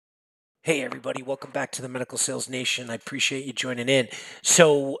Hey, everybody, welcome back to the Medical Sales Nation. I appreciate you joining in.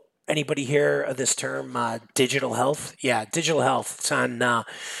 So, anybody hear of this term, digital health? Yeah, digital health. It's on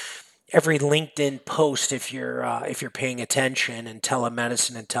every LinkedIn post if you're paying attention, and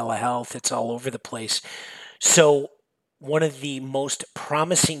telemedicine and telehealth. It's all over the place. So, one of the most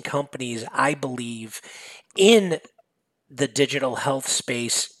promising companies, I believe, in the digital health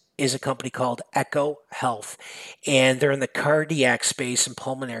space is a company called Echo Health, and they're in the cardiac space and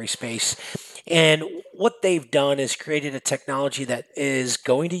pulmonary space. And what they've done is created a technology that is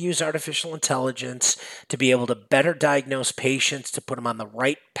going to use artificial intelligence to be able to better diagnose patients, to put them on the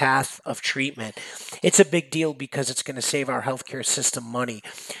right path of treatment. It's a big deal because it's going to save our healthcare system money.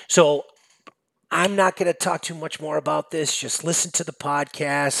 So I'm not going to talk too much more about this. Just listen to the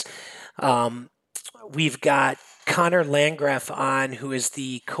podcast. Um, we've got Connor Landgraf on, who is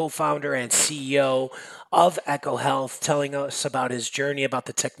the co-founder and CEO of Echo Health, telling us about his journey, about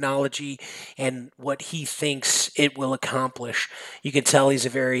the technology, and what he thinks it will accomplish. You can tell he's a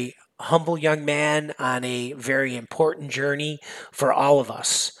very humble young man on a very important journey for all of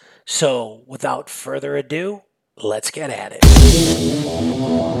us. So, without further ado, let's get at it.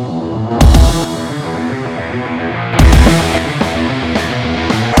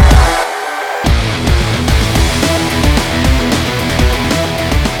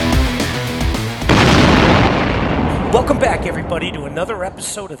 Welcome back, everybody, to another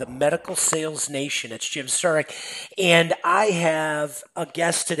episode of the Medical Sales Nation. It's Jim Starek, and I have a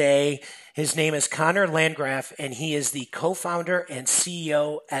guest today. His name is Connor Landgraf, and he is the co-founder and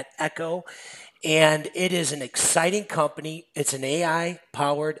CEO at Echo. And it is an exciting company. It's an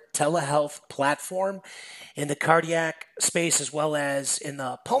AI-powered telehealth platform in the cardiac space as well as in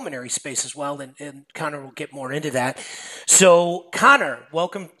the pulmonary space as well. And Connor will get more into that. So, Connor,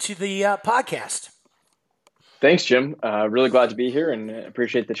 welcome to the podcast. Thanks, Jim. Really glad to be here and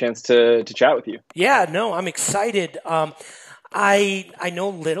appreciate the chance to chat with you. Yeah, no, I'm excited. I know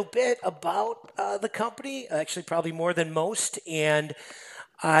a little bit about the company, actually probably more than most, and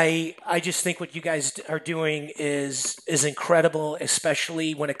I just think what you guys are doing is incredible,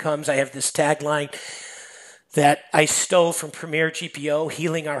 especially when it comes. I have this tagline that I stole from Premier GPO,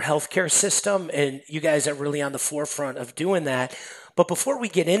 healing our healthcare system, and you guys are really on the forefront of doing that. But before we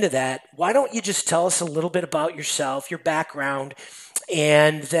get into that, why don't you just tell us a little bit about yourself, your background,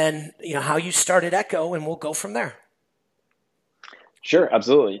 and then how you started Echo, and we'll go from there. Sure,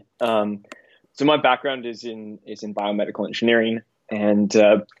 absolutely. So my background is in biomedical engineering, and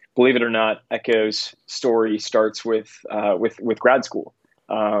believe it or not, Echo's story starts with grad school.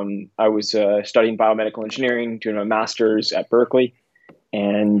 I was studying biomedical engineering, doing my master's at Berkeley,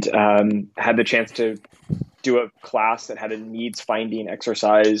 and had the chance to do a class that had a needs finding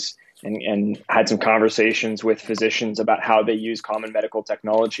exercise and had some conversations with physicians about how they use common medical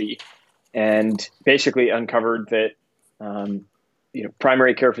technology, and basically uncovered that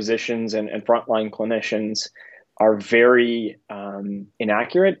primary care physicians and frontline clinicians are very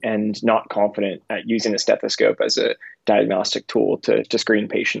inaccurate and not confident at using a stethoscope as a diagnostic tool to screen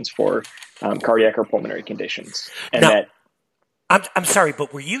patients for cardiac or pulmonary conditions. And Now, I'm sorry,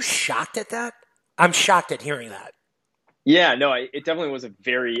 but were you shocked at that? I'm shocked at hearing that. Yeah, no, it definitely was a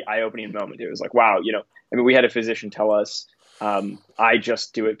very eye-opening moment. It was like, wow, we had a physician tell us, I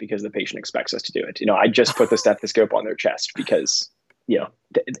just do it because the patient expects us to do it. I just put the stethoscope on their chest because,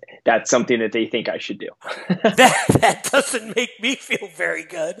 that's something that they think I should do. That doesn't make me feel very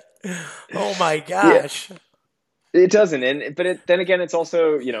good. Oh my Yeah, gosh. it doesn't. Then again, it's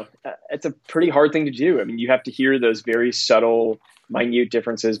also, it's a pretty hard thing to do. I mean, you have to hear those very subtle, minute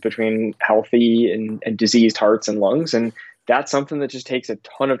differences between healthy and diseased hearts and lungs. And that's something that just takes a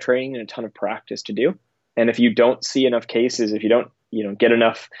ton of training and a ton of practice to do. And if you don't see enough cases, if you don't, get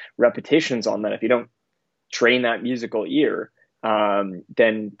enough repetitions on that, if you don't train that musical ear,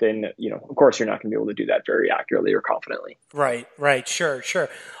 then of course, you're not going to be able to do that very accurately or confidently. Right. Sure.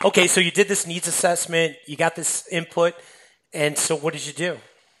 Okay, so you did this needs assessment, you got this input, and so what did you do?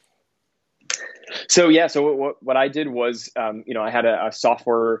 So what I did was, I had a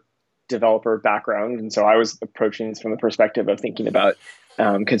software developer background, and so I was approaching this from the perspective of thinking about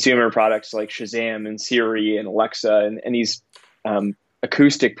consumer products like Shazam and Siri and Alexa and these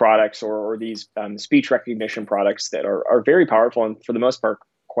acoustic products or these speech recognition products that are very powerful and for the most part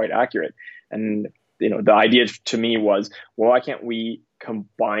quite accurate. And the idea to me was, well, why can't we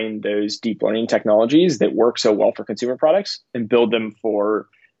combine those deep learning technologies that work so well for consumer products and build them for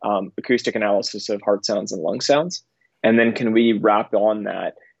acoustic analysis of heart sounds and lung sounds? And then can we wrap on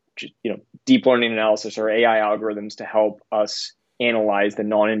that, deep learning analysis or AI algorithms to help us analyze the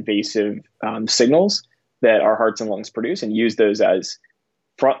non-invasive signals that our hearts and lungs produce and use those as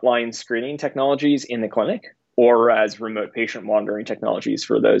frontline screening technologies in the clinic or as remote patient monitoring technologies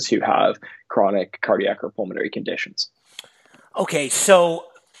for those who have chronic cardiac or pulmonary conditions. Okay, so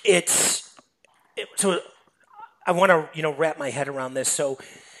so I want to wrap my head around this. So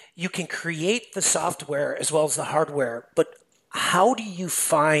you can create the software as well as the hardware, but how do you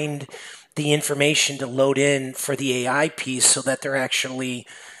find the information to load in for the AI piece so that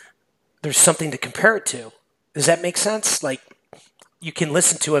there's something to compare it to? Does that make sense? Like you can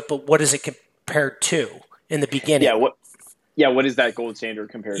listen to it, but what is it compared to in the beginning? What is that gold standard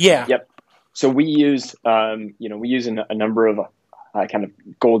compared to? Yeah. Yep. So we use a number of kind of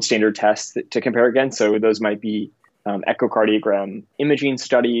gold standard tests to compare against. So those might be echocardiogram imaging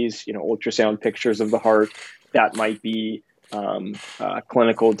studies, ultrasound pictures of the heart. That might be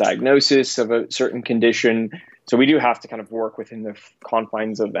clinical diagnosis of a certain condition. So we do have to kind of work within the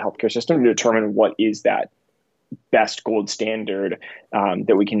confines of the healthcare system to determine what is that best gold standard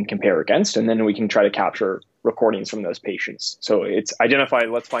that we can compare against, and then we can try to capture recordings from those patients. So it's identified.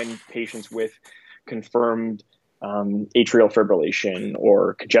 Let's find patients with confirmed atrial fibrillation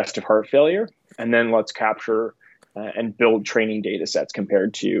or congestive heart failure, and then let's capture and build training data sets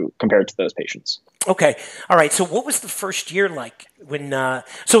compared to those patients. Okay. All right. So what was the first year like when, let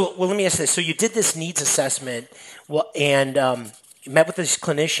me ask this. So you did this needs assessment and you met with these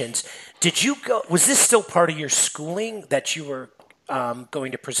clinicians. Was this still part of your schooling that you were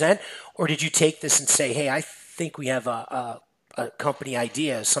going to present, or did you take this and say, hey, I think we have a company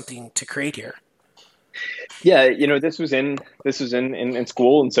idea, something to create here? Yeah. This was in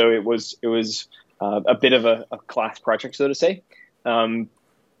school. And so it was a bit of a class project, so to say.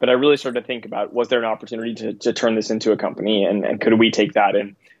 But I really started to think about, was there an opportunity to turn this into a company, and could we take that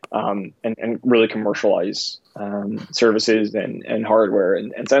and really commercialize services and hardware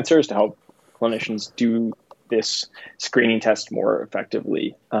and sensors to help clinicians do this screening test more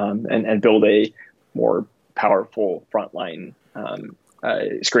effectively and build a more powerful frontline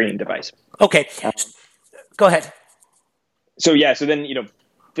screening device. Okay, go ahead. So then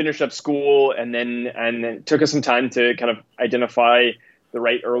finished up school, and then it took us some time to kind of identify the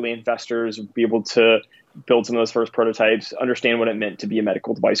right early investors, be able to build some of those first prototypes, understand what it meant to be a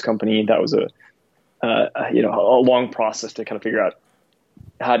medical device company. That was a long process to kind of figure out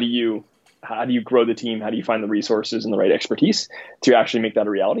how do you grow the team, how do you find the resources and the right expertise to actually make that a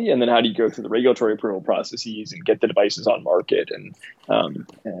reality, and then how do you go through the regulatory approval processes and get the devices on market and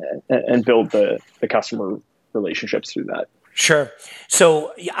build the customer relationships through that. Sure.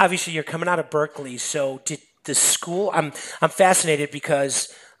 So obviously you're coming out of Berkeley. So did the school? I'm fascinated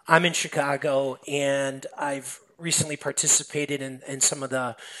because I'm in Chicago and I've recently participated in some of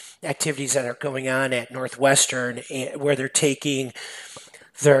the activities that are going on at Northwestern, where they're taking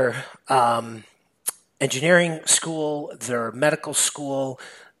their engineering school, their medical school,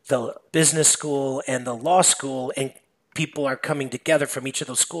 the business school, and the law school, and people are coming together from each of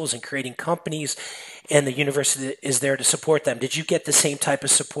those schools and creating companies, and the university is there to support them. Did you get the same type of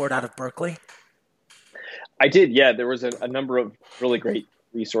support out of Berkeley? I did, yeah. There was a number of really great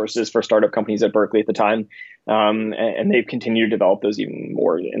resources for startup companies at Berkeley at the time, and they've continued to develop those even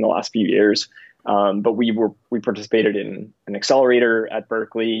more in the last few years. But we participated in an accelerator at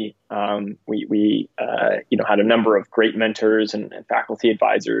Berkeley. We had a number of great mentors and faculty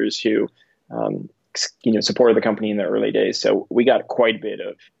advisors who supported the company in the early days. So we got quite a bit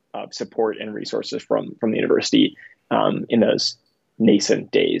of support and resources from the university in those nascent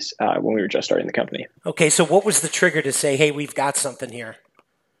days when we were just starting the company. Okay, so what was the trigger to say, hey, we've got something here?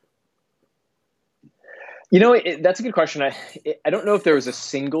 That's a good question. I don't know if there was a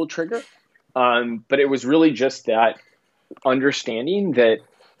single trigger, but it was really just that understanding that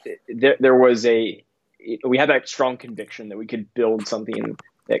there was we had that strong conviction that we could build something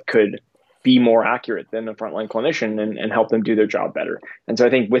that could be more accurate than a frontline clinician and help them do their job better. And so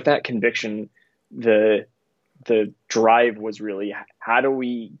I think with that conviction, the drive was really, how do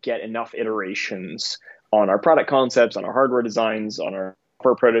we get enough iterations on our product concepts, on our hardware designs, on our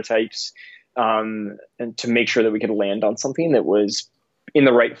software prototypes, and to make sure that we could land on something that was in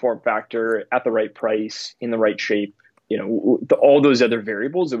the right form factor, at the right price, in the right shape, all those other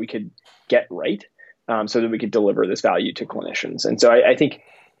variables that we could get right, so that we could deliver this value to clinicians. And so I think,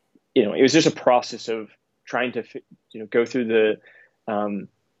 it was just a process of trying to, go through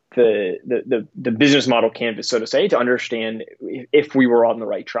the business model canvas, so to say, to understand if we were on the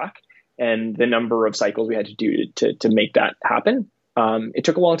right track and the number of cycles we had to do to make that happen. It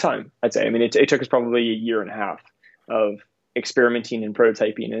took a long time, I'd say. I mean, it took us probably a year and a half of experimenting and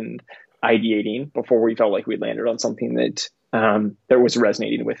prototyping and ideating before we felt like we'd landed on something that that was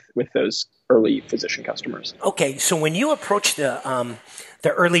resonating with those early physician customers. Okay, so when you approach the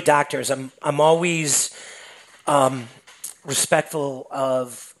early doctors, I'm always respectful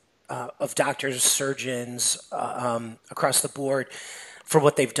of doctors, surgeons across the board for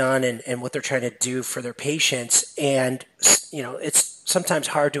what they've done and what they're trying to do for their patients. And it's sometimes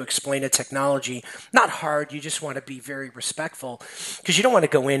hard to explain a technology. Not hard, you just want to be very respectful because you don't want to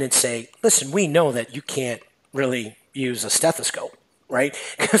go in and say, listen, we know that you can't really use a stethoscope, right?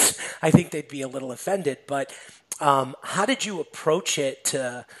 Because I think they'd be a little offended. But how did you approach it?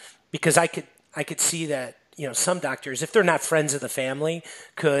 Because I could see that some doctors, if they're not friends of the family,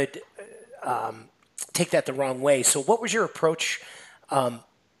 could take that the wrong way. So what was your approach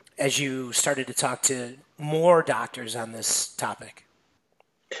as you started to talk to more doctors on this topic?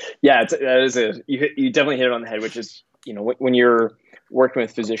 Yeah, you definitely hit it on the head, which is, when you're working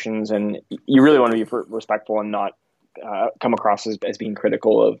with physicians, and you really want to be respectful and not come across as being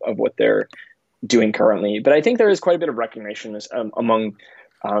critical of what they're doing currently. But I think there is quite a bit of recognition among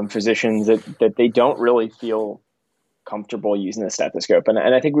physicians that they don't really feel comfortable using the stethoscope. And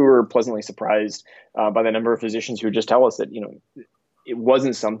I think we were pleasantly surprised by the number of physicians who would just tell us that, it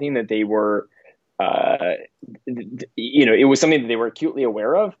wasn't something that they were, it was something that they were acutely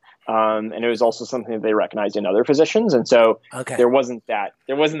aware of. And it was also something that they recognized in other physicians. And so there wasn't that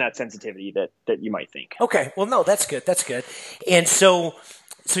sensitivity that you might think. Okay. Well, no, that's good. That's good. And so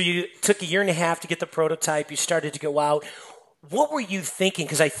you took a year and a half to get the prototype. You started to go out. What were you thinking?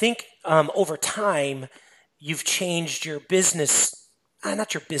 Because I think over time, you've changed your business,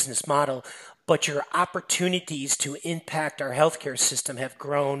 not your business model, but your opportunities to impact our healthcare system have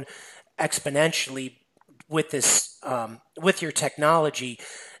grown exponentially with this, with your technology,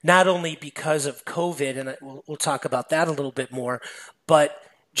 not only because of COVID, and we'll talk about that a little bit more, but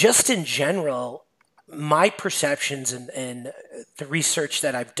just in general, my perceptions and the research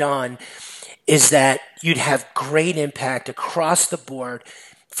that I've done is that you'd have great impact across the board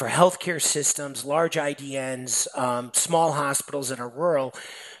for healthcare systems, large IDNs, small hospitals that are rural.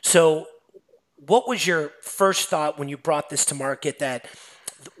 So what was your first thought when you brought this to market?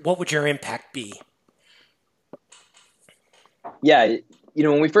 What would your impact be? Yeah,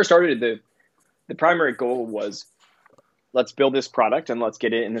 when we first started, the primary goal was, let's build this product and let's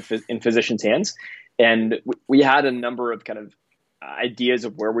get it in physicians' hands. And we had a number of kind of ideas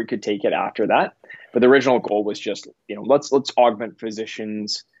of where we could take it after that. But the original goal was just, let's augment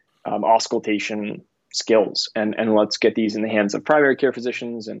physicians' auscultation skills, and let's get these in the hands of primary care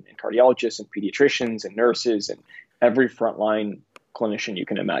physicians and cardiologists and pediatricians and nurses and every frontline clinician you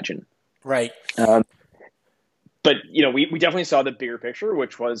can imagine. Right. But we definitely saw the bigger picture,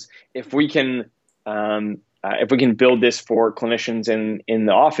 which was if we can build this for clinicians in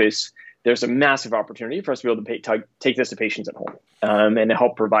the office, there's a massive opportunity for us to be able to take this to patients at home and to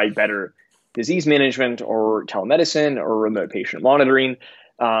help provide better disease management or telemedicine or remote patient monitoring.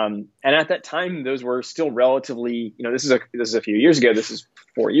 And at that time, those were still relatively, this is a few years ago. This is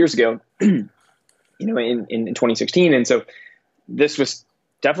 4 years ago, in 2016. And so this was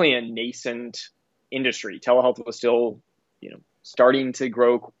definitely a nascent industry. Telehealth was still, starting to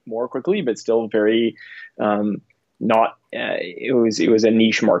grow more quickly, but still very not. It was a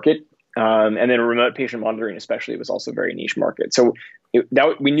niche market. And then remote patient monitoring, especially, was also a very niche market. So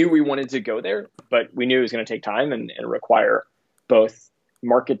we knew we wanted to go there, but we knew it was going to take time and require both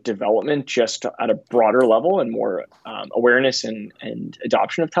market development just at a broader level and more awareness and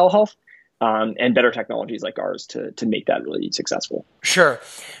adoption of telehealth, and better technologies like ours to make that really successful. Sure.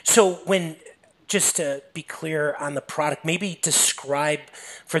 So just to be clear on the product, maybe describe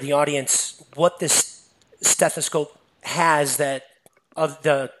for the audience what this stethoscope has that of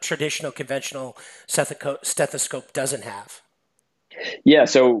the traditional conventional stethoscope doesn't have. Yeah,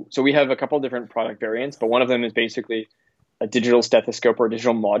 so we have a couple of different product variants, but one of them is basically a digital stethoscope or a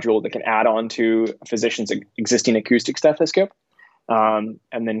digital module that can add on to a physician's existing acoustic stethoscope, and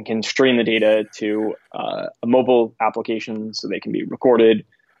then can stream the data to a mobile application so they can be recorded,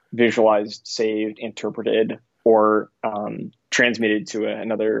 visualized, saved, interpreted, or transmitted to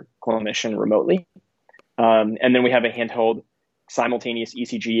another clinician remotely. And then we have a handheld simultaneous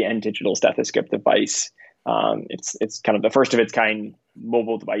ECG and digital stethoscope device. It's kind of the first of its kind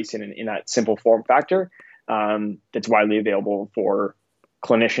mobile device in that simple form factor that's widely available for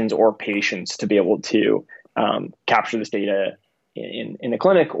clinicians or patients to be able to capture this data in the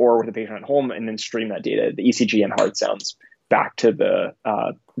clinic or with the patient at home, and then stream that data, the ECG and heart sounds, back to the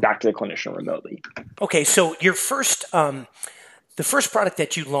clinician remotely. Okay, so your the first product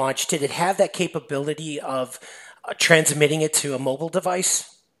that you launched, did it have that capability of transmitting it to a mobile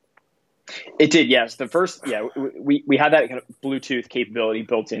device? It did, yes. The first, yeah, we had that kind of Bluetooth capability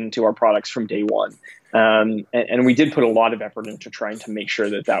built into our products from day one, and we did put a lot of effort into trying to make sure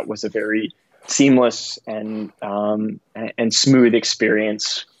that that was a very seamless and smooth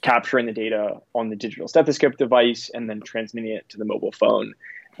experience, capturing the data on the digital stethoscope device and then transmitting it to the mobile phone,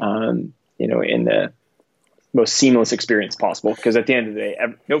 in the most seamless experience possible. Because at the end of the day,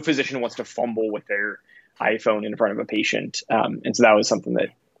 no physician wants to fumble with their iPhone in front of a patient, and so that was something that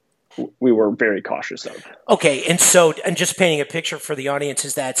we were very cautious of. Okay, and just painting a picture for the audience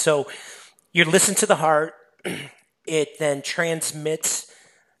is that so you listen to the heart, it then transmits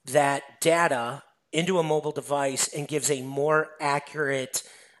that data into a mobile device and gives a more accurate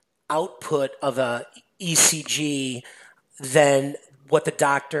output of a ECG than what the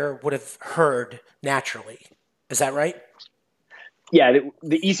doctor would have heard naturally. Is that right? Yeah,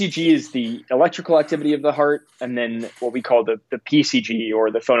 the ECG is the electrical activity of the heart, and then what we call the PCG,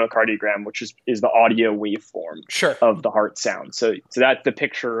 or the phonocardiogram, which is the audio waveform Sure. of the heart sound. So that's the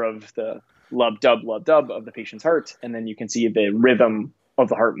picture of the lub dub of the patient's heart, and then you can see the rhythm of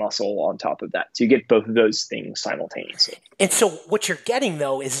the heart muscle on top of that. So you get both of those things simultaneously. And so what you're getting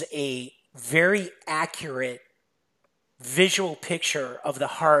though is a very accurate visual picture of the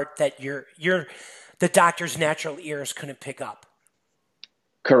heart that the doctor's natural ears couldn't pick up.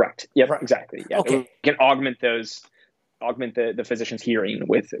 Correct. Yep. Right. Exactly. Yeah. Okay. We can augment the physician's hearing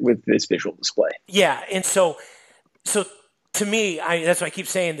with this visual display. Yeah, and so to me, that's why I keep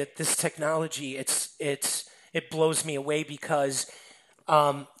saying that this technology it blows me away because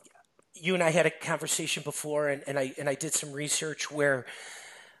you and I had a conversation before, and I did some research where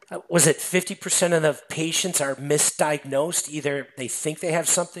was it 50% of the patients are misdiagnosed? Either they think they have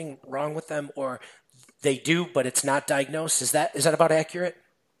something wrong with them, or they do, but it's not diagnosed. Is that about accurate?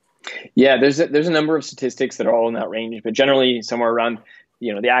 Yeah, there's a number of statistics that are all in that range, but generally somewhere around,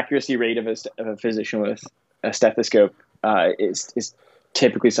 the accuracy rate of a physician with a stethoscope is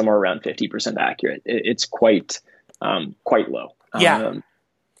typically somewhere around 50% accurate. It's quite low. Yeah.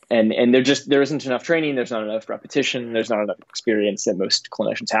 And there isn't enough training. There's not enough repetition. There's not enough experience that most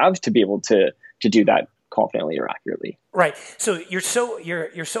clinicians have to be able to do that confidently or accurately. Right. So you're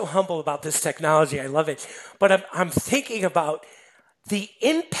so humble about this technology. I love it. But I'm thinking about the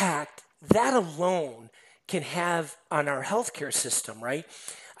impact that alone can have on our healthcare system, right?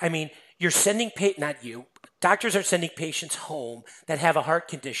 I mean, you're sending doctors are sending patients home that have a heart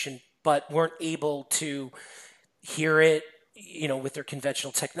condition but weren't able to hear it, with their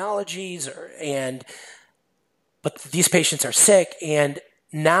conventional technologies, but these patients are sick, and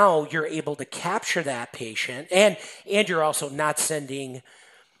now you're able to capture that patient, and you're also not sending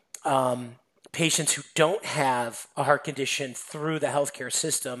patients who don't have a heart condition through the healthcare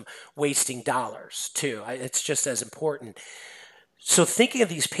system wasting dollars too. It's just as important. So thinking of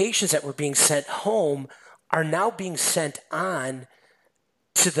these patients that were being sent home are now being sent on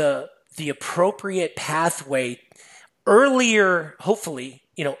to the appropriate pathway earlier, hopefully,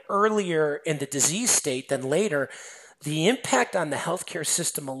 earlier in the disease state than later. The impact on the healthcare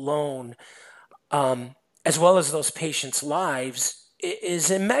system alone, as well as those patients' lives, is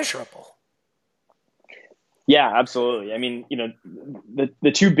immeasurable. Yeah, absolutely. I mean,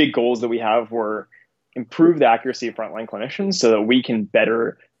 the two big goals that we have were improve the accuracy of frontline clinicians so that we can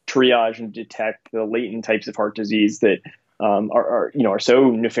better triage and detect the latent types of heart disease that are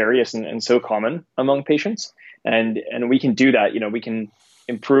so nefarious and so common among patients. And we can do that. We can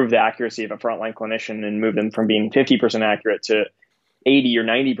improve the accuracy of a frontline clinician and move them from being 50% accurate to 80 or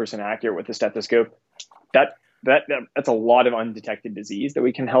 90% accurate with the stethoscope. That's a lot of undetected disease that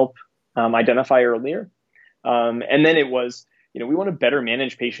we can help identify earlier. And then it was, we want to better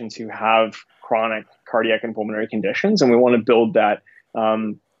manage patients who have chronic cardiac and pulmonary conditions, and we want to build that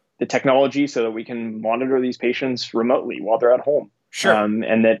the technology so that we can monitor these patients remotely while they're at home. Sure.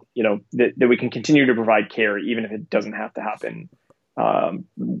 And that that we can continue to provide care even if it doesn't have to happen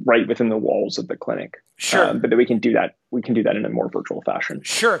right within the walls of the clinic. Sure. But that we can do that. We can do that in a more virtual fashion.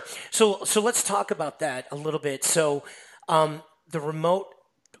 Sure. So let's talk about that a little bit. So the remote.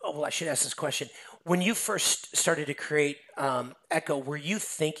 Oh, well, I should ask this question. When you first started to create Echo, were you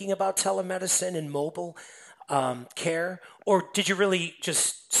thinking about telemedicine and mobile care, or did you really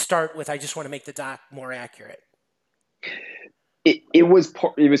just start with, I just want to make the doc more accurate? It was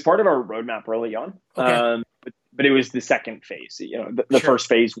part of our roadmap early on, okay. But it was the second phase. The Sure. first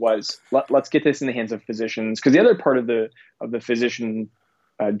phase was let's get this in the hands of physicians, because the other part of the physician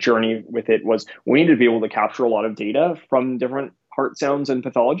journey with it was we needed to be able to capture a lot of data from different heart sounds and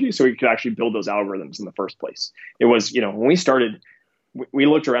pathology so we could actually build those algorithms in the first place. It was, when we started, we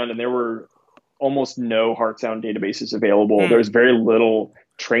looked around and there were almost no heart sound databases available. There's very little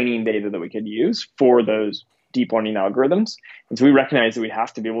training data that we could use for those deep learning algorithms. And so we recognize that we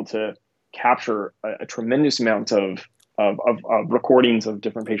have to be able to capture a tremendous amount of recordings of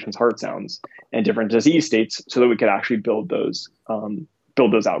different patients' heart sounds and different disease states so that we could actually build those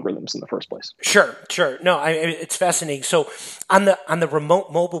algorithms in the first place. Sure. No, it's fascinating. So on the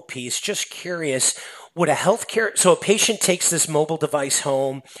remote mobile piece, just curious, would a patient takes this mobile device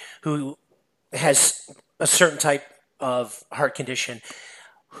home who has a certain type of heart condition,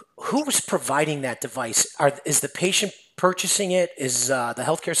 who is providing that device? Is the patient purchasing it? Is the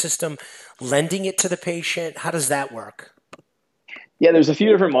healthcare system lending it to the patient? How does that work? Yeah, there's a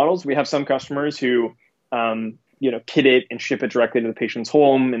few different models. We have some customers who, kit it and ship it directly to the patient's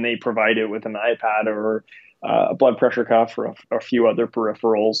home, and they provide it with an iPad or a blood pressure cuff or a few other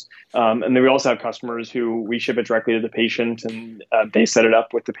peripherals. And then we also have customers who we ship it directly to the patient, and they set it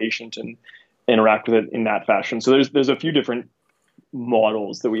up with the patient and interact with it in that fashion. So there's a few different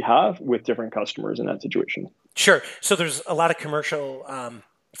models that we have with different customers in that situation. Sure. So there's a lot of commercial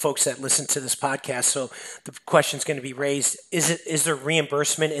folks that listen to this podcast. So the question's going to be raised: is there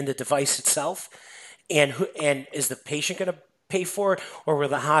reimbursement in the device itself, and is the patient going to pay for it, or will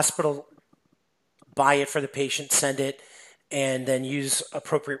the hospital buy it for the patient, send it, and then use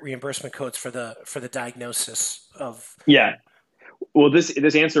appropriate reimbursement codes for the diagnosis of? Yeah. Well,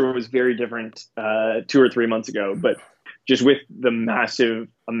 this answer was very different 2 or 3 months ago, but just with the massive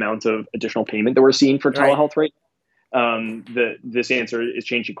amount of additional payment that we're seeing for telehealth right now, this answer is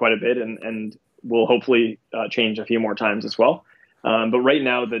changing quite a bit and will hopefully change a few more times as well. But right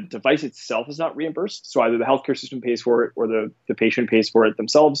now, the device itself is not reimbursed. So either the healthcare system pays for it or the patient pays for it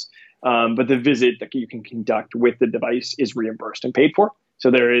themselves. But the visit that you can conduct with the device is reimbursed and paid for. So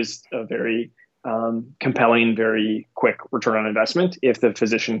there is a very compelling, very quick return on investment if the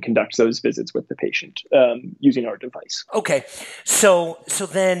physician conducts those visits with the patient using our device. Okay, so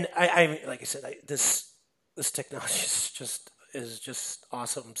then I like I said, this technology is just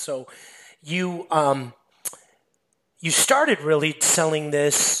awesome. So you started really selling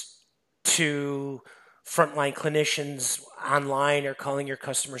this to frontline clinicians online or calling your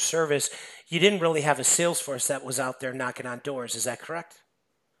customer service. You didn't really have a sales force that was out there knocking on doors. Is that correct?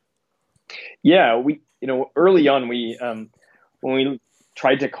 Yeah, we early on when we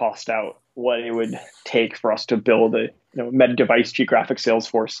tried to cost out what it would take for us to build a med device geographic sales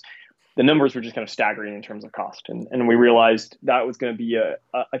force, the numbers were just kind of staggering in terms of cost, and we realized that was going to be a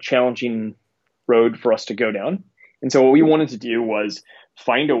challenging road for us to go down. And so what we wanted to do was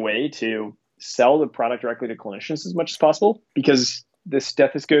find a way to sell the product directly to clinicians as much as possible, because the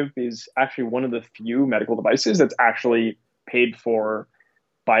stethoscope is actually one of the few medical devices that's actually paid for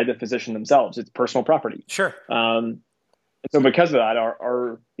by the physician themselves. It's personal property. Sure. So because of that,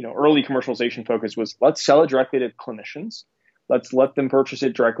 our early commercialization focus was, let's sell it directly to clinicians. Let's let them purchase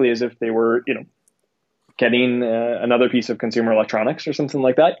it directly as if they were getting another piece of consumer electronics or something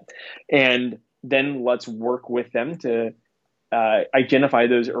like that. And then let's work with them to identify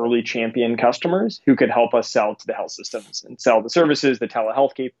those early champion customers who could help us sell to the health systems and sell the services, the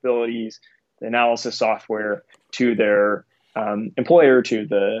telehealth capabilities, the analysis software to their employer, to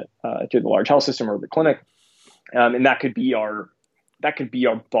the large health system or the clinic, and that could be our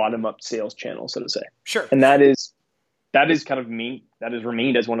bottom up sales channel, so to say. Sure. And that has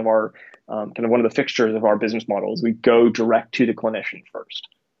remained as one of our one of the fixtures of our business models. We go direct to the clinician first.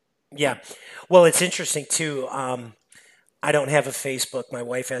 Yeah, well, it's interesting too. I don't have a Facebook. My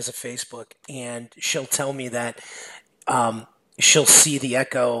wife has a Facebook, and she'll tell me that she'll see the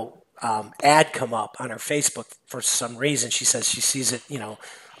Echo ad come up on her Facebook for some reason. She says she sees it,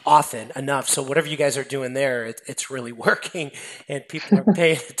 often enough. So whatever you guys are doing there, it's really working, and people are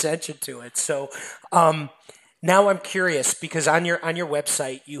paying attention to it. So now I'm curious, because on your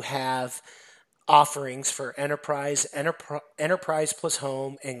website you have offerings for enterprise plus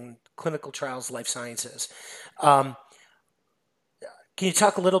home, and clinical trials, life sciences. Can you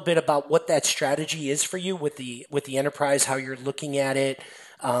talk a little bit about what that strategy is for you with the enterprise, how you're looking at it,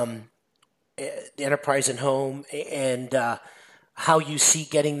 the enterprise and home, and how you see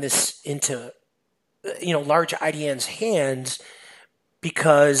getting this into large IDN's hands,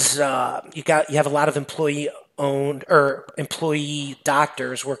 because you have a lot of employee owned or employee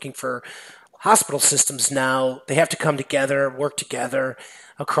doctors working for hospital systems now. They have to come together, work together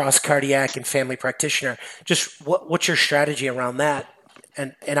across cardiac and family practitioner. Just what's your strategy around that?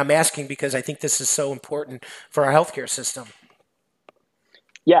 And I'm asking because I think this is so important for our healthcare system.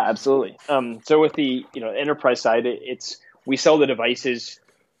 Yeah, absolutely. So with the enterprise side, we sell the devices.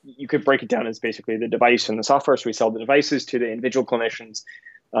 You could break it down as basically the device and the software. So we sell the devices to the individual clinicians.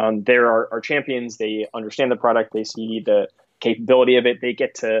 They're our champions. They understand the product. They see the capability of it. They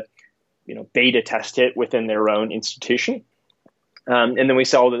get to, beta test it within their own institution. And then we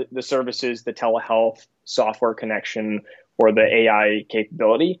sell the services, the telehealth software connection or the AI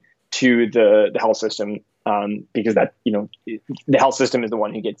capability to the health system, because that, the health system is the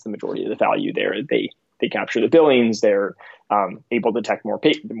one who gets the majority of the value there. They capture the billings. They're able to detect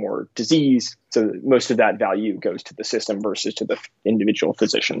more disease. So most of that value goes to the system versus to the individual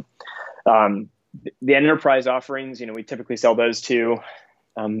physician. The enterprise offerings, we typically sell those to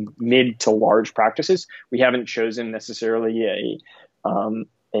mid to large practices. We haven't chosen necessarily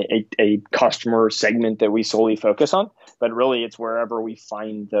a customer segment that we solely focus on, but really it's wherever we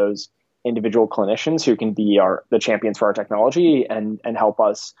find those individual clinicians who can be the champions for our technology and help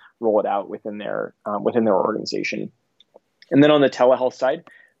us roll it out within their organization. And then on the telehealth side,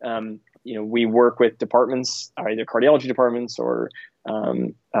 we work with departments, either cardiology departments or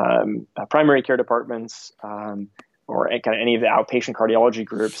primary care departments, or kind of any of the outpatient cardiology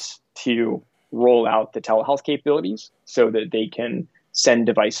groups to roll out the telehealth capabilities so that they can send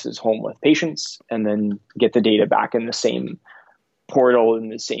devices home with patients and then get the data back in the same portal in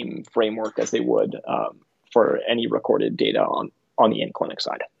the same framework as they would for any recorded data on the in-clinic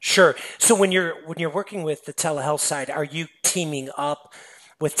side. Sure. So when you're working with the telehealth side, are you teaming up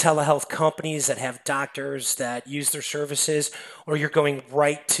with telehealth companies that have doctors that use their services, or you're going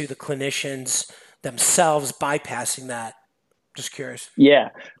right to the clinicians themselves, bypassing that? Just curious. Yeah.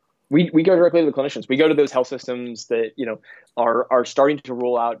 We go directly to the clinicians. We go to those health systems that, are starting to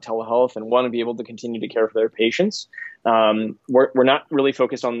roll out telehealth and want to be able to continue to care for their patients. We're not really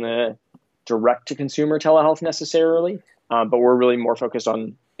focused on the direct-to-consumer telehealth necessarily, but we're really more focused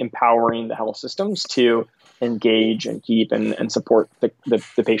on empowering the health systems to engage and keep and support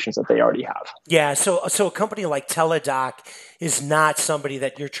the patients that they already have. Yeah, so a company like Teladoc is not somebody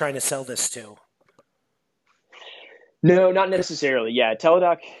that you're trying to sell this to. No, not necessarily. Yeah,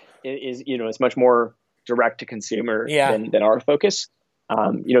 Teladoc is it's much more direct to consumer than our focus.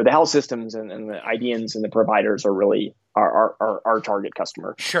 The health systems and the IDNs and the providers are really our target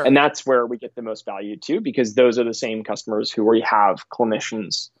customer. Sure. And that's where we get the most value too, because those are the same customers who we have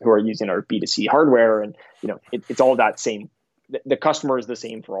clinicians who are using our B2C hardware, and it's all that same. The customer is the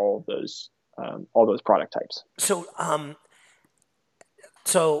same for all those product types. So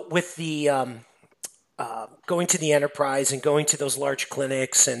with the going to the enterprise and going to those large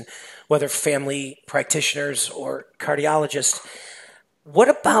clinics, and whether family practitioners or cardiologists, what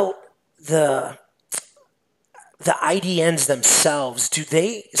about the IDNs themselves? Do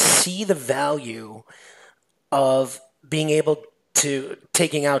they see the value of being able to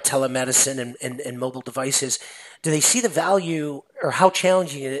taking out telemedicine and mobile devices? Do they see the value, or how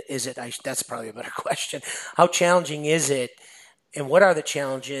challenging is it? That's probably a better question. How challenging is it, and what are the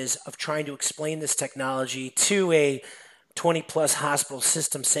challenges of trying to explain this technology to a 20-plus hospital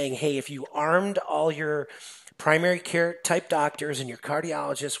system, saying, hey, if you armed all your primary care type doctors and your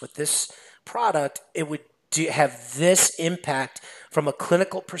cardiologists with this product, it would have this impact from a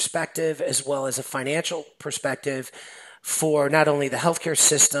clinical perspective as well as a financial perspective for not only the healthcare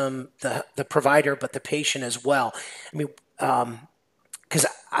system, the provider, but the patient as well. I mean, because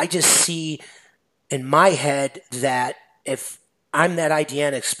I just see in my head that if I'm that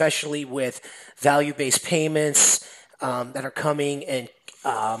IDN, especially with value-based payments that are coming and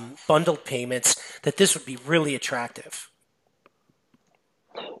bundled payments, that this would be really attractive.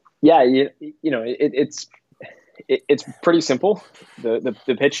 Yeah, it's pretty simple.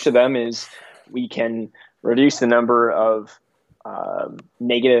 The pitch to them is we can reduce the number of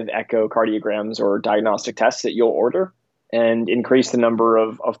negative echocardiograms or diagnostic tests that you'll order, and increase the number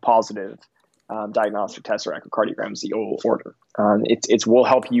of positive diagnostic tests or echocardiograms that you'll order. Will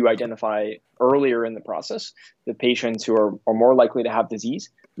help you identify earlier in the process the patients who are more likely to have disease,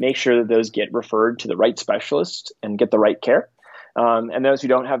 make sure that those get referred to the right specialist and get the right care. And those who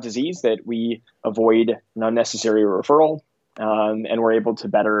don't have disease, that we avoid an unnecessary referral, and we're able to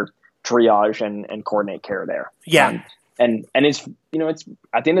better triage and coordinate care there. Yeah. And it's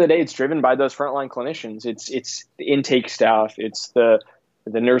at the end of the day, it's driven by those frontline clinicians. It's the intake staff, it's the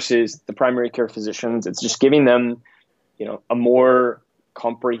nurses, the primary care physicians. It's just giving them, a more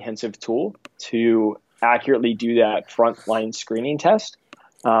comprehensive tool to accurately do that frontline screening test,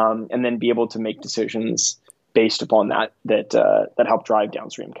 and then be able to make decisions based upon that help drive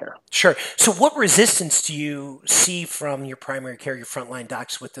downstream care. Sure. So what resistance do you see from your primary care, your frontline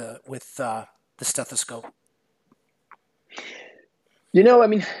docs with the stethoscope?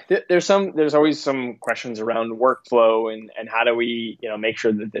 There's always some questions around workflow and how do we, make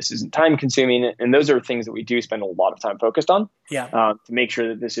sure that this isn't time consuming. And those are things that we do spend a lot of time focused on. Yeah. To make sure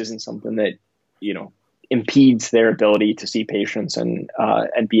that this isn't something that, impedes their ability to see patients and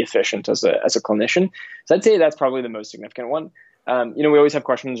be efficient as a clinician. So I'd say that's probably the most significant one. We always have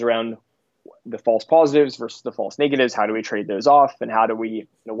questions around the false positives versus the false negatives. How do we trade those off, and how do we,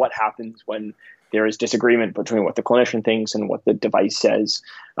 what happens when there is disagreement between what the clinician thinks and what the device says?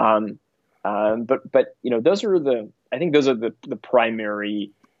 But those are the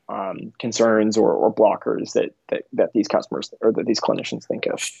primary concerns or blockers that these customers or that these clinicians think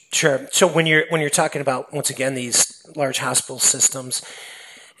of. Sure. So when you're talking about, once again, these large hospital systems,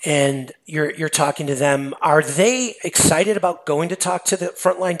 and you're talking to them, are they excited about going to talk to the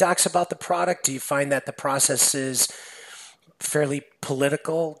frontline docs about the product? Do you find that the process is fairly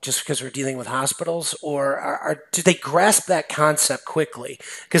political just because we're dealing with hospitals, or do they grasp that concept quickly?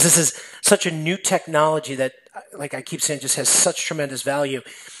 Because this is such a new technology that, like I keep saying, just has such tremendous value.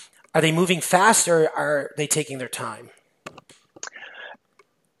 Are they moving fast, or are they taking their time?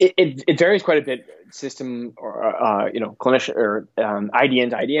 It varies quite a bit, system or clinician or IDN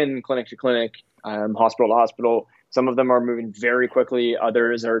to IDN, clinic to clinic, hospital to hospital. Some of them are moving very quickly.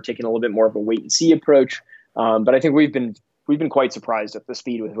 Others are taking a little bit more of a wait and see approach. But I think we've been quite surprised at the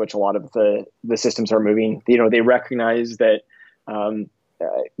speed with which a lot of the systems are moving. They recognize that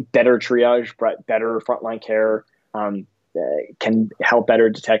better triage, better frontline care can help better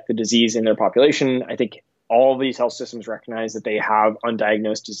detect the disease in their population. I think all of these health systems recognize that they have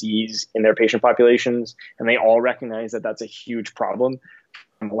undiagnosed disease in their patient populations, and they all recognize that that's a huge problem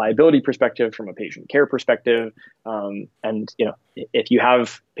from a liability perspective, from a patient care perspective. If you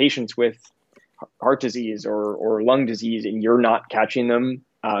have patients with heart disease or lung disease and you're not catching them,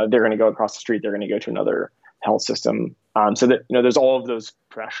 they're going to go across the street. They're going to go to another health system. So that there's all of those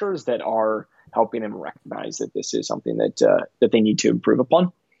pressures that are helping them recognize that this is something that they need to improve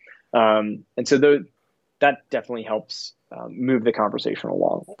upon. And so that definitely helps move the conversation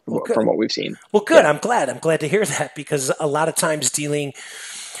along from what we've seen. Well, good. Yeah. I'm glad to hear that, because a lot of times dealing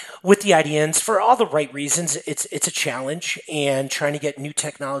with the IDNs, for all the right reasons, it's a challenge, and trying to get new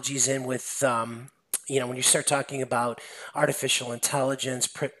technologies in with, when you start talking about artificial intelligence,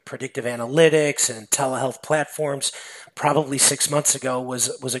 predictive analytics, and telehealth platforms, probably 6 months ago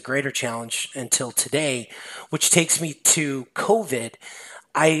was a greater challenge until today, which takes me to COVID.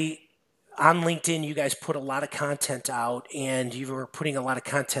 On LinkedIn, you guys put a lot of content out, and you were putting a lot of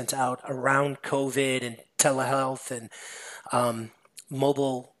content out around COVID and telehealth and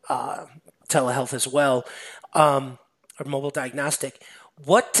mobile telehealth as well, or mobile diagnostic.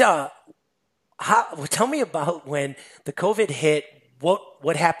 Tell me about when the COVID hit.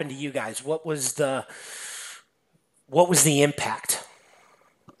 What happened to you guys? What was the impact?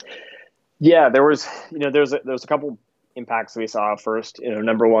 Yeah, there was a couple impacts we saw. First,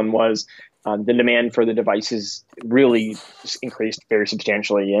 number one was the demand for the devices really increased very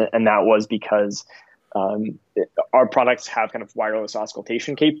substantially, and that was because our products have kind of wireless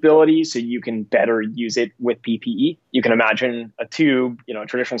auscultation capabilities, so you can better use it with PPE. You can imagine a tube, a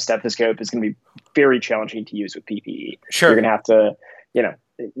traditional stethoscope is going to be very challenging to use with PPE. Sure. You're going to have to,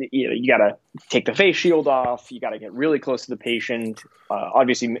 you got to take the face shield off. You got to get really close to the patient.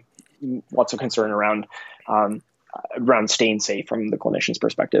 Obviously, lots of concern around staying safe from the clinician's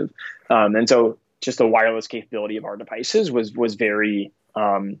perspective. And so just the wireless capability of our devices was very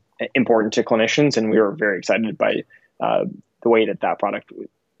important to clinicians, and we were very excited by the way that product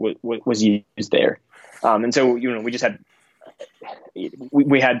was used there. And so, we just had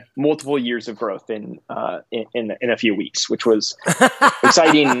we had multiple years of growth in a few weeks, which was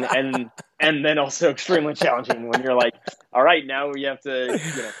exciting and then also extremely challenging when you're like, all right, now we have to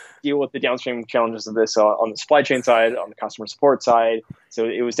deal with the downstream challenges of this on the supply chain side, on the customer support side. So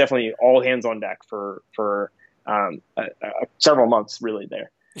it was definitely all hands on deck for several months really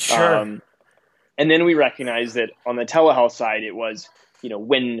there. Sure. And then we recognized that on the telehealth side, it was,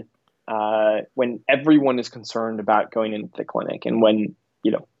 when everyone is concerned about going into the clinic, and when,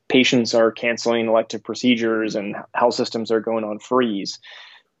 patients are canceling elective procedures and health systems are going on freeze,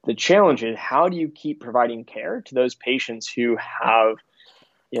 the challenge is, how do you keep providing care to those patients who have,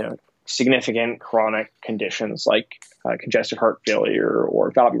 significant chronic conditions like congestive heart failure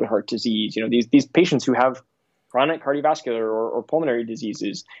or valvular heart disease? These patients who have chronic cardiovascular or pulmonary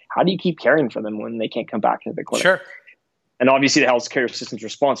diseases, how do you keep caring for them when they can't come back into the clinic? Sure. And obviously the healthcare system's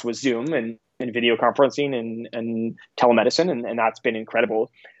response was Zoom and video conferencing and telemedicine, and that's been incredible.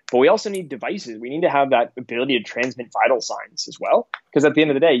 But we also need devices. We need to have that ability to transmit vital signs as well, because at the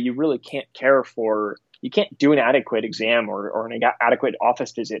end of the day, you really can't you can't do an adequate exam or an adequate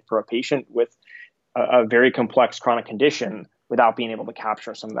office visit for a patient with a very complex chronic condition without being able to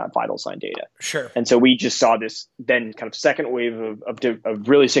capture some of that vital sign data. Sure. And so we just saw this then kind of second wave of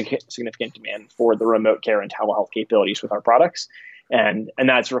really significant demand for the remote care and telehealth capabilities with our products. And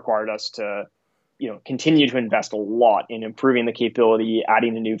that's required us to, continue to invest a lot in improving the capability,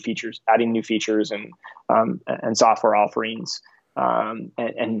 adding new features and software offerings,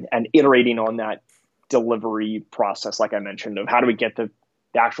 and iterating on that delivery process, like I mentioned, of how do we get the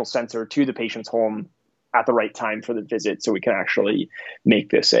actual sensor to the patient's home at the right time for the visit, so we can actually make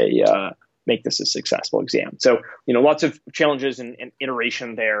this a successful exam. So, lots of challenges and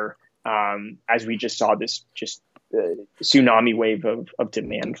iteration there, as we just saw this tsunami wave of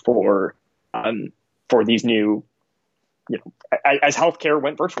demand for these new, as healthcare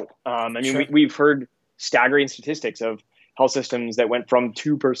went virtual. Sure. We've heard staggering statistics of health systems that went from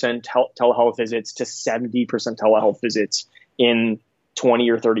 2% telehealth visits to 70% telehealth visits in 20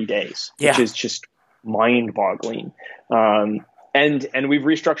 or 30 days, which is just mind-boggling. And we've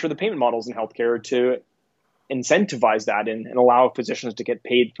restructured the payment models in healthcare to incentivize that and allow physicians to get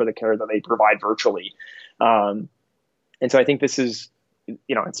paid for the care that they provide virtually. And so I think this is,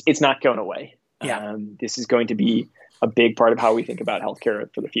 it's not going away. Yeah. This is going to be a big part of how we think about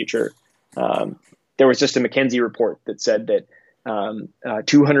healthcare for the future. There was just a McKinsey report that said that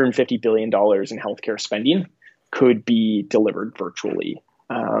 $250 billion in healthcare spending could be delivered virtually.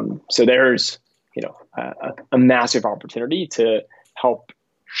 So there's, a massive opportunity to help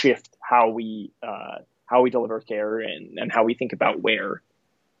shift how we deliver care and how we think about where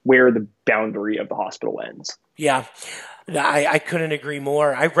the boundary of the hospital ends. Yeah, I couldn't agree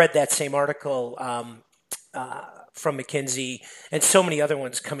more. I read that same article from McKinsey and so many other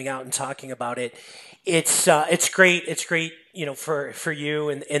ones coming out and talking about it. It's great. It's great, for you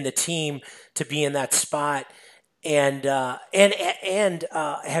and the team to be in that spot. And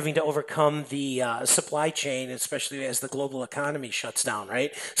having to overcome the supply chain, especially as the global economy shuts down,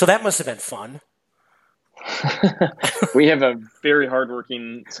 right? So that must have been fun. We have a very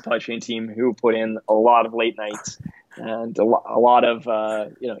hardworking supply chain team who put in a lot of late nights and a lot of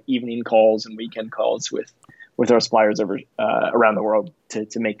evening calls and weekend calls with our suppliers around the world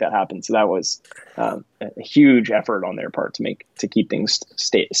to make that happen. So that was a huge effort on their part to keep things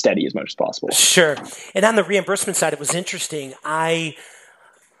steady as much as possible. Sure. And on the reimbursement side, it was interesting. I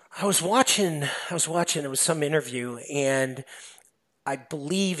was watching. It was some interview, and I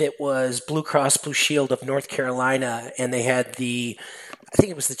believe it was Blue Cross Blue Shield of North Carolina, and they had I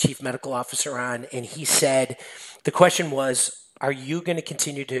think it was the chief medical officer on, and he said the question was, "Are you going to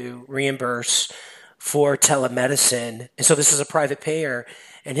continue to reimburse for telemedicine?" And so this is a private payer.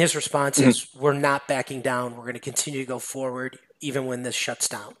 And his response is, we're not backing down. We're going to continue to go forward even when this shuts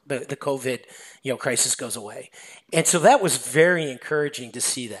down, the COVID crisis goes away. And so that was very encouraging to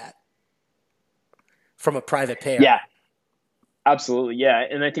see that from a private payer. Yeah, absolutely. Yeah.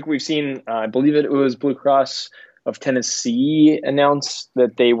 And I think we've seen, I believe it was Blue Cross of Tennessee announced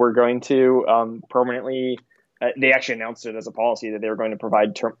that they were going to permanently they actually announced it as a policy that they were going to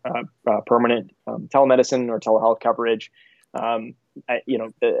provide permanent telemedicine or telehealth coverage. The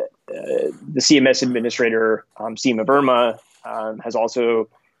CMS administrator, Seema Verma, has also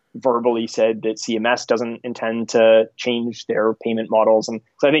verbally said that CMS doesn't intend to change their payment models. And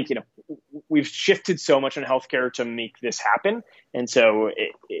so I think, we've shifted so much in healthcare to make this happen. And so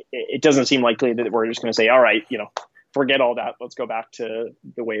it doesn't seem likely that we're just going to say, all right, forget all that. Let's go back to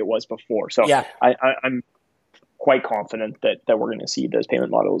the way it was before. So yeah. I'm quite confident that we're going to see those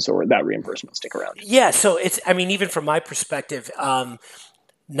payment models or that reimbursement stick around. Yeah. So even from my perspective,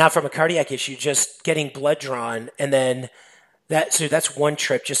 not from a cardiac issue, just getting blood drawn and then that's one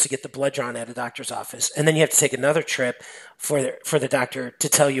trip just to get the blood drawn at a doctor's office. And then you have to take another trip for the doctor to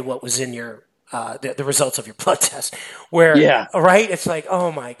tell you what was in your, the results of your blood test right. It's like,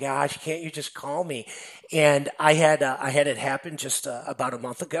 oh my gosh, can't you just call me? And I had it happen just about a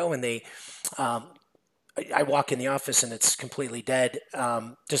month ago and I walk in the office and it's completely dead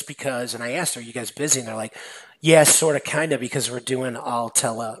just because, and I asked, are you guys busy? And they're like, yeah, sort of, kind of, because we're doing all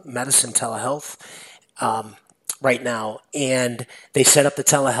telemedicine, telehealth right now. And they set up the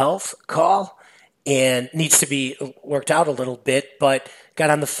telehealth call and needs to be worked out a little bit, but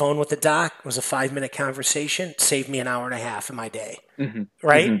got on the phone with the doc. It was a 5-minute conversation, saved me an hour and a half of my day. Mm-hmm.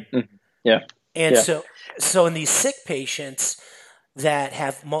 Right? Mm-hmm. Mm-hmm. Yeah. And so in these sick patients that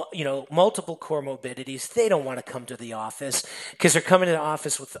have multiple comorbidities, they don't want to come to the office because they're coming to the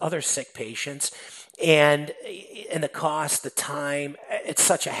office with other sick patients, and the cost, the time, it's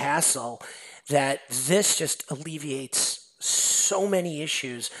such a hassle that this just alleviates so many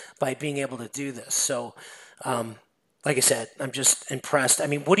issues by being able to do this. So, like I said, I'm just impressed. I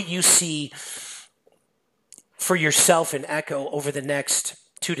mean, what do you see for yourself and Echo over the next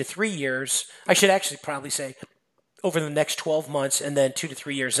 2 to 3 years? I should actually probably say over the next 12 months and then 2 to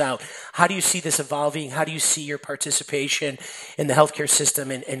 3 years out. How do you see this evolving? How do you see your participation in the healthcare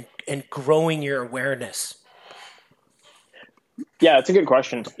system and growing your awareness? Yeah, it's a good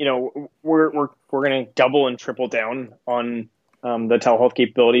question. We're going to double and triple down on the telehealth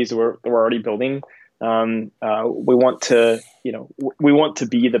capabilities that we're already building. We want to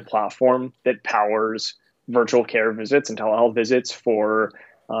be the platform that powers virtual care visits and telehealth visits for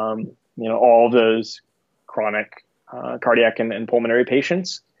all of those chronic cardiac and pulmonary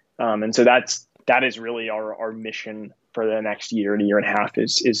patients. And so that is really our mission for the next year and a year and a half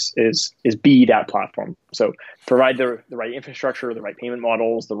is be that platform. So provide the right infrastructure, the right payment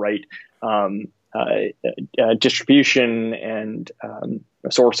models, the right distribution and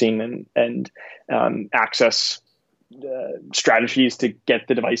sourcing and access strategies to get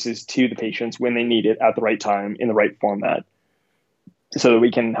the devices to the patients when they need it at the right time in the right format, so that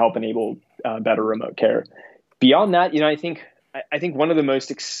we can help enable better remote care. Beyond that, I think one of the most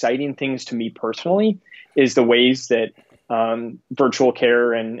exciting things to me personally is the ways that virtual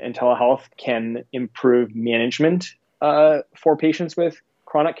care and telehealth can improve management for patients with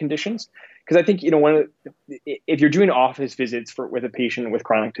chronic conditions. Because I think if you're doing office visits with a patient with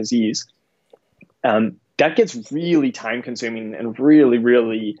chronic disease, that gets really time consuming and really,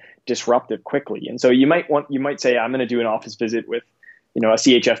 really disruptive quickly. And so you might say, I'm going to do an office visit with a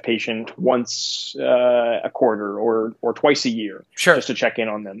CHF patient once a quarter or twice a year, Sure, just to check in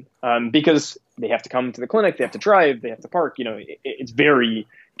on them, because they have to come to the clinic, they have to drive, they have to park. It's very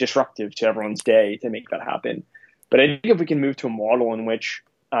disruptive to everyone's day to make that happen. But I think if we can move to a model in which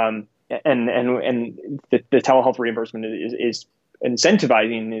and the telehealth reimbursement is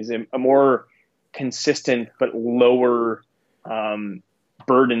incentivizing is a more consistent but lower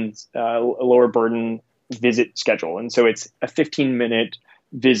burden visit schedule. And so it's a 15-minute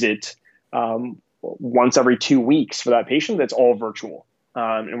visit once every 2 weeks for that patient that's all virtual.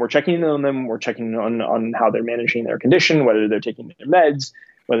 And we're checking in on them. We're checking on how they're managing their condition, whether they're taking their meds,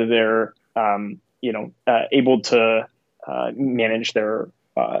 whether they're able to manage their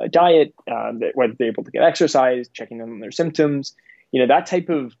diet, whether they're able to get exercise, checking on their symptoms. That type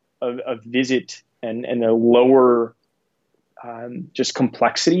of visit and the lower just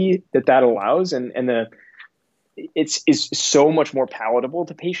complexity that allows, and it's so much more palatable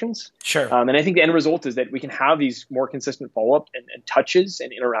to patients. sure. And I think the end result is that we can have these more consistent follow-up and touches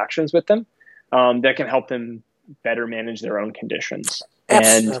and interactions with them that can help them better manage their own conditions.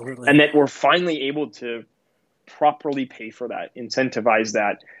 Absolutely. And that we're finally able to properly pay for that, incentivize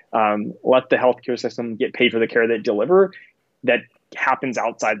that, let the healthcare system get paid for the care they deliver that happens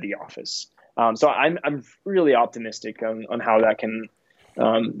outside the office. So I'm really optimistic on how that can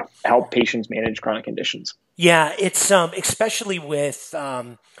help patients manage chronic conditions. Yeah, it's especially with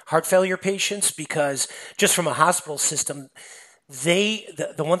heart failure patients, because just from a hospital system,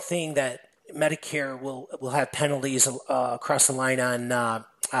 the one thing that Medicare will have penalties across the line on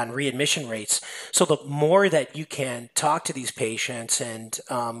readmission rates. So the more that you can talk to these patients and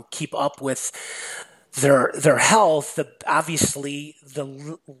keep up with their health, obviously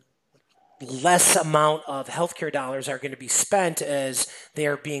the less amount of healthcare dollars are going to be spent as they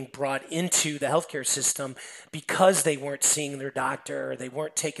are being brought into the healthcare system because they weren't seeing their doctor, they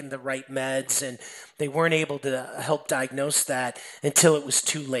weren't taking the right meds, and they weren't able to help diagnose that until it was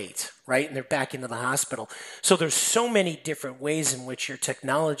too late, right? And they're back into the hospital. So there's so many different ways in which your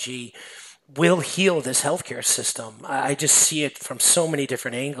technology will heal this healthcare system. I just see it from so many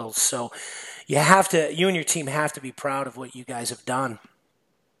different angles. So you and your team have to be proud of what you guys have done.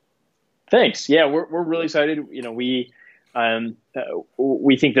 Thanks. Yeah, we're really excited. We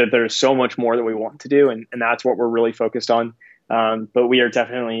think that there's so much more that we want to do, and that's what we're really focused on. But we are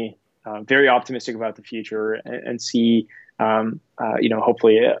definitely very optimistic about the future and see,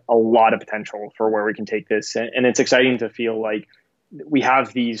 hopefully a lot of potential for where we can take this. And it's exciting to feel like we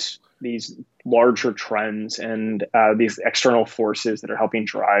have these larger trends and these external forces that are helping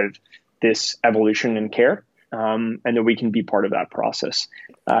drive this evolution in care. And that we can be part of that process,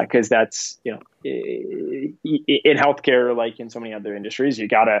 because that's, in healthcare, like in so many other industries,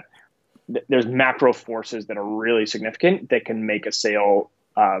 there's macro forces that are really significant that can make a sale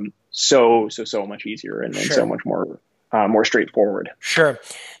so much easier and Sure. so much more straightforward. Sure.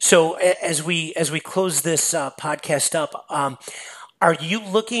 So as we close this podcast up, are you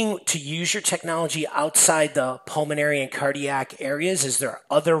looking to use your technology outside the pulmonary and cardiac areas? Is there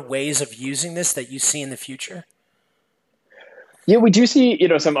other ways of using this that you see in the future? Yeah, we do see,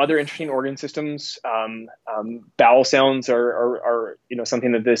 some other interesting organ systems. Bowel sounds are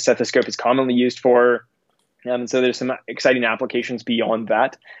something that this stethoscope is commonly used for. So there's some exciting applications beyond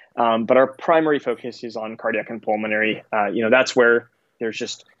that. But our primary focus is on cardiac and pulmonary. That's where there's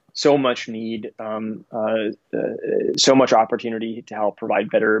just so much need, so much opportunity to help provide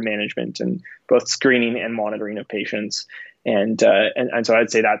better management and both screening and monitoring of patients. And so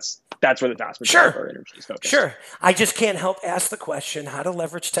I'd say that's where the vast majority of our energy is focused. Sure. I just can't help ask the question, how to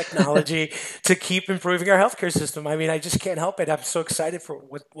leverage technology to keep improving our healthcare system. I mean, I just can't help it. I'm so excited for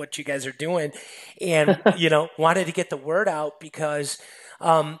what you guys are doing and, wanted to get the word out because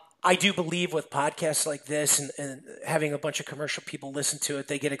I do believe with podcasts like this and having a bunch of commercial people listen to it,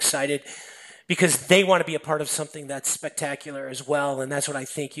 they get excited because they want to be a part of something that's spectacular as well. And that's what I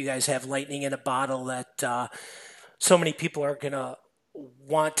think you guys have, lightning in a bottle that so many people are going to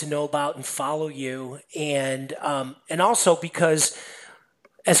want to know about and follow you. And also because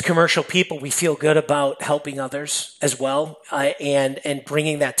as commercial people, we feel good about helping others as well and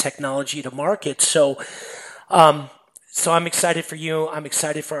bringing that technology to market. So I'm excited for you. I'm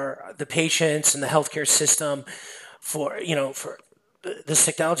excited for the patients and the healthcare system for this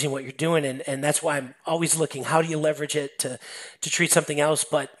technology and what you're doing. And that's why I'm always looking, how do you leverage it to treat something else?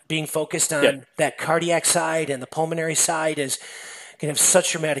 But being focused on that cardiac side and the pulmonary side can have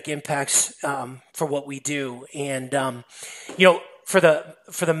such dramatic impacts for what we do. And, for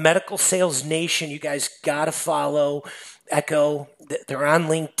the Medical Sales Nation, you guys got to follow Echo. They're on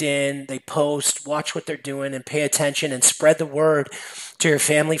LinkedIn. They post, watch what they're doing, and pay attention and spread the word to your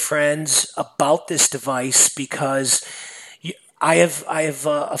family, friends about this device because I have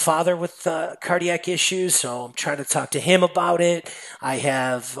a father with cardiac issues, so I'm trying to talk to him about it. I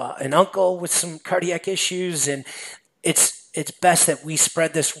have an uncle with some cardiac issues, and it's best that we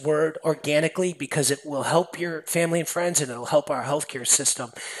spread this word organically because it will help your family and friends and it'll help our healthcare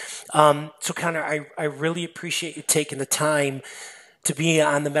system. So Connor, I really appreciate you taking the time to be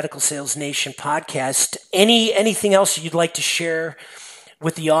on the Medical Sales Nation podcast. Anything else you'd like to share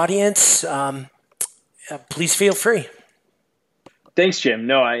with the audience? Please feel free. Thanks, Jim.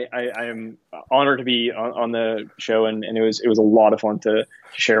 No, I am honored to be on the show, and it was a lot of fun to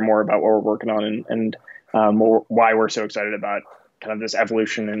share more about what we're working on and why we're so excited about kind of this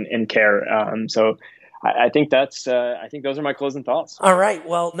evolution in care. So I think those are my closing thoughts. All right.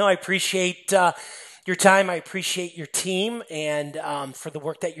 Well, no, I appreciate your time. I appreciate your team and for the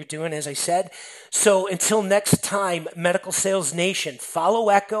work that you're doing, as I said. So until next time, Medical Sales Nation, follow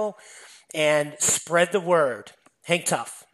Echo and spread the word. Hang tough.